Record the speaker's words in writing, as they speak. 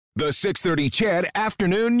The 6:30 CHED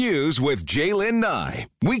Afternoon News with Jaylen Nye.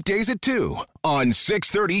 Weekdays at 2 on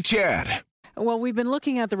 6:30 CHED. Well, we've been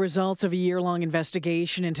looking at the results of a year-long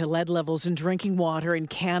investigation into lead levels in drinking water in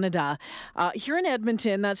Canada. Here in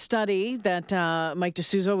Edmonton, that study that Mike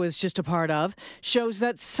D'Souza was just a part of shows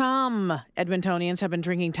that some Edmontonians have been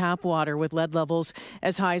drinking tap water with lead levels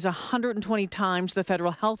as high as 120 times the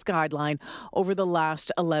federal health guideline over the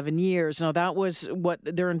last 11 years. Now, that was what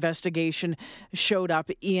their investigation showed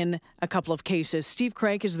up in a couple of cases. Steve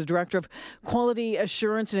Craik is the Director of Quality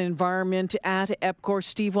Assurance and Environment at EPCOR.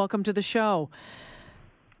 Steve, welcome to the show.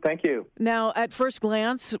 Thank you. Now, at first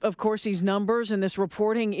glance, of course, these numbers and this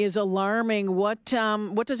reporting is alarming. What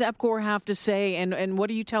does EPCOR have to say, and what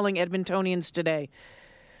are you telling Edmontonians today?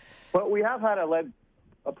 Well, we have had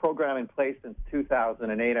a program in place since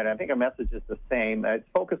 2008, and I think our message is the same. It's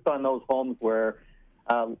focused on those homes where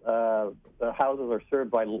the houses are served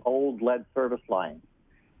by old lead service lines.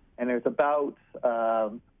 And there's about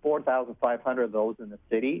 4,500 of those in the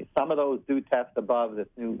city. Some of those do test above this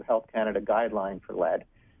new Health Canada guideline for lead.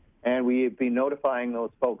 And we've been notifying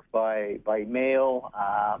those folks by mail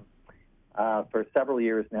for several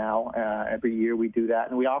years now. Every year we do that.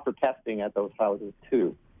 And we offer testing at those houses,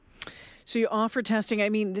 too. So you offer testing. I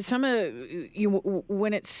mean,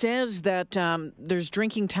 when it says that there's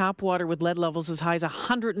drinking tap water with lead levels as high as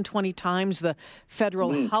 120 times the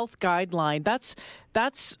federal health guideline,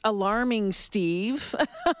 that's alarming, Steve.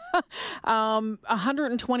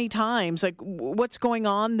 120 times. Like, what's going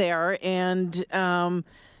on there? And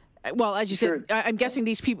well, as you said, I'm guessing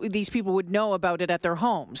these people would know about it at their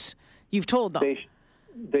homes. You've told them.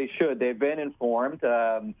 They should. They've been informed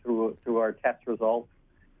through our test results.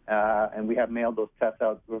 And we have mailed those test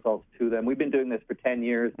results to them. We've been doing this for 10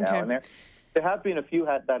 years now, and there have been a few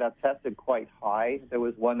that have tested quite high. There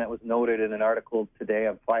was one that was noted in an article today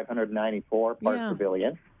of 594 parts per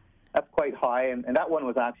billion. That's quite high, and that one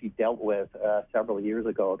was actually dealt with several years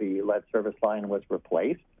ago. The lead service line was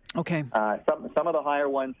replaced. Okay. Some of the higher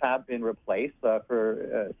ones have been replaced.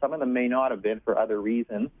 For some of them may not have been for other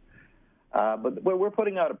reasons. But we're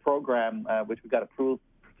putting out a program which we got approved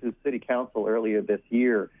to City Council earlier this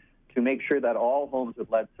year to make sure that all homes with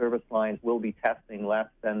lead service lines will be testing less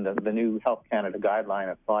than the new Health Canada guideline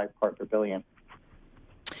of 5 parts per billion.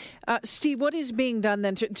 Steve, what is being done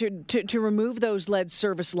then to remove those lead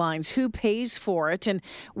service lines? Who pays for it, and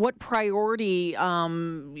what priority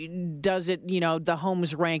does it? The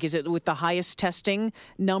homes rank? Is it with the highest testing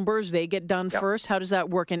numbers? They get done first. How does that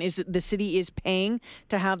work? And is it the city is paying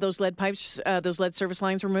to have those lead pipes, those lead service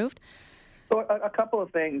lines removed? So a couple of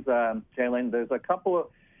things, Jaylen. There's a couple of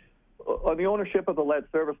the ownership of the lead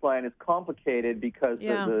service line is complicated because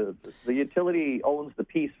the utility owns the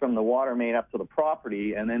piece from the water main up to the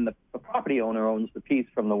property, and then the property owner owns the piece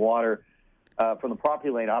from the water from the property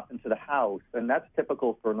line up into the house, and that's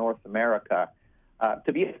typical for North America.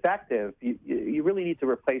 To be effective, you really need to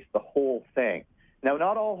replace the whole thing. Now,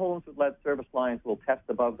 not all homes with lead service lines will test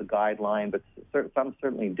above the guideline, but some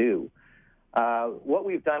certainly do. What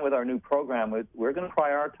we've done with our new program is we're going to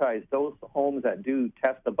prioritize those homes that do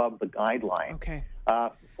test above the guideline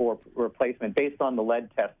for replacement based on the lead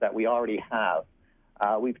test that we already have.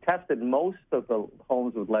 We've tested most of the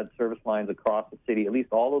homes with lead service lines across the city, at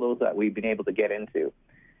least all of those that we've been able to get into.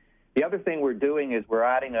 The other thing we're doing is we're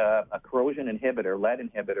adding a corrosion inhibitor, lead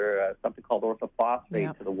inhibitor, something called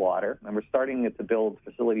orthophosphate to the water, and we're starting to build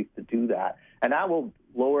facilities to do that. And that will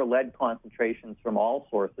lower lead concentrations from all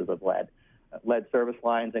sources of lead service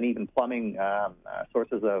lines, and even plumbing,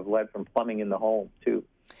 sources of lead from plumbing in the home, too.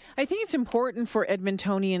 I think it's important for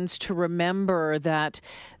Edmontonians to remember that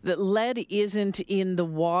lead isn't in the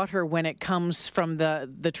water when it comes from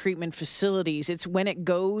the treatment facilities. It's when it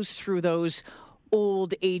goes through those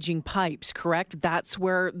old aging pipes, correct? That's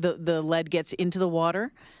where the lead gets into the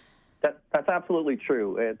water? That's absolutely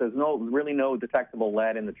true. There's really no detectable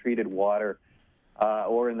lead in the treated water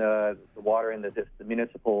or in the water in the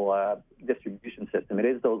municipal distribution system. It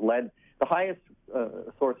is those lead. The highest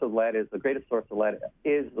source of lead the greatest source of lead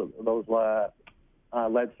is those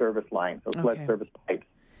lead service lines, those lead service pipes.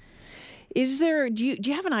 Do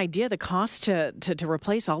you have an idea the cost to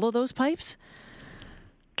replace all of those pipes?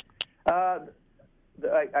 I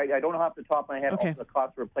don't know off the top of my head the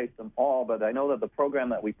cost to replace them all, but I know that the program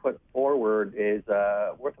that we put forward is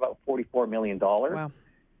worth about $44 million. Wow.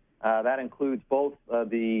 That includes both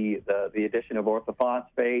the addition of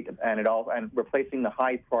orthophosphate and replacing the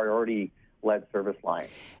high priority lead service line.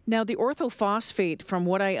 Now, the orthophosphate, from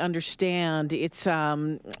what I understand, it's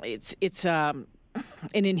an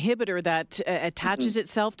inhibitor that attaches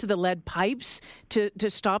itself to the lead pipes to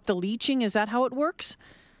stop the leaching. Is that how it works?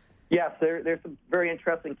 Yes, there's some very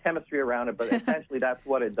interesting chemistry around it, but essentially that's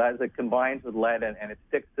what it does. It combines with lead and it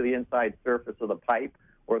sticks to the inside surface of the pipe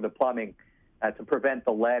or the plumbing to prevent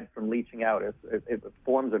the lead from leaching out. It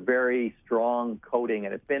forms a very strong coating,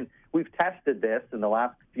 and we've tested this in the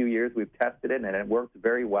last few years. We've tested it, and it works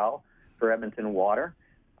very well for Edmonton Water.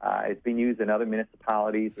 It's been used in other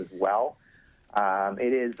municipalities as well.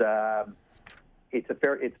 It's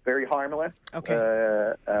very harmless.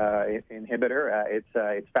 Inhibitor.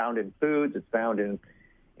 It's found in foods. It's found in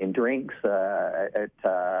drinks at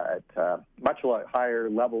much higher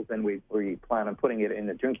levels than we plan on putting it in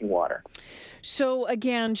the drinking water. So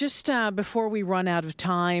again, just before we run out of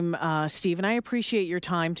time, Steve, and I appreciate your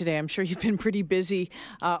time today. I'm sure you've been pretty busy,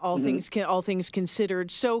 all things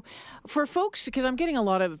considered. So for folks, because I'm getting a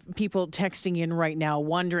lot of people texting in right now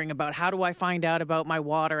wondering about how do I find out about my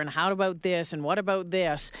water and how about this and what about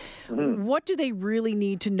this? What do they really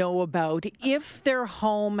need to know about if their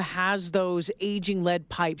home has those aging lead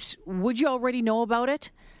pipes? Would you already know about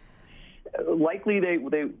it? Likely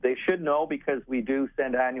they should know, because we do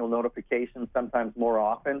send annual notifications, sometimes more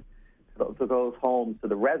often, to those homes, to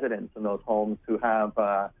the residents in those homes who have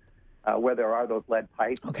where there are those lead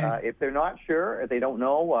pipes. If they're not sure, if they don't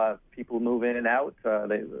know, people move in and out.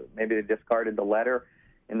 Maybe they discarded the letter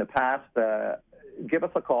in the past. Give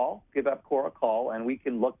us a call, give EPCOR a call, and we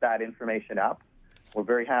can look that information up. We're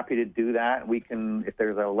very happy to do that. We can, if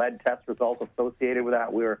there's a lead test result associated with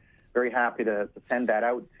that, we're very happy to send that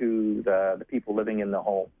out to the people living in the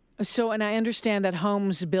home. So, and I understand that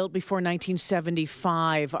homes built before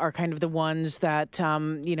 1975 are kind of the ones that,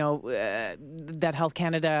 that Health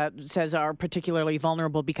Canada says are particularly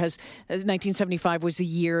vulnerable, because 1975 was the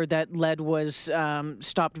year that lead was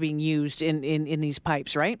stopped being used in these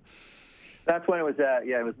pipes, right? That's when it was,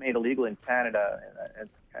 it was made illegal in Canada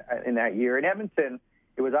in that year. In Edmonton,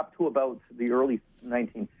 it was up to about the early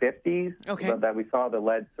 1950s that we saw the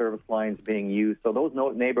lead service lines being used. So those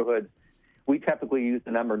neighborhoods, we typically use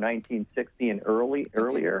the number 1960 and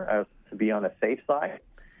earlier to be on the safe side.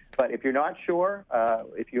 But if you're not sure,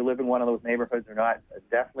 if you live in one of those neighborhoods or not,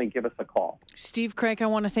 definitely give us a call. Steve Craik, I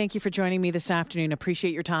want to thank you for joining me this afternoon.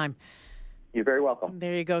 Appreciate your time. You're very welcome.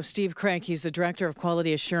 There you go. Steve Craik. He's the Director of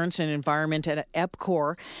Quality Assurance and Environment at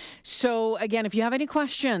EPCOR. So, again, if you have any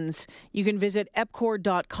questions, you can visit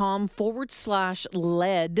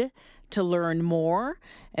epcor.com/lead to learn more.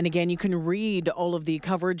 And again, you can read all of the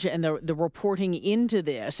coverage and the reporting into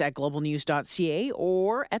this at globalnews.ca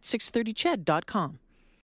or at 630ched.com.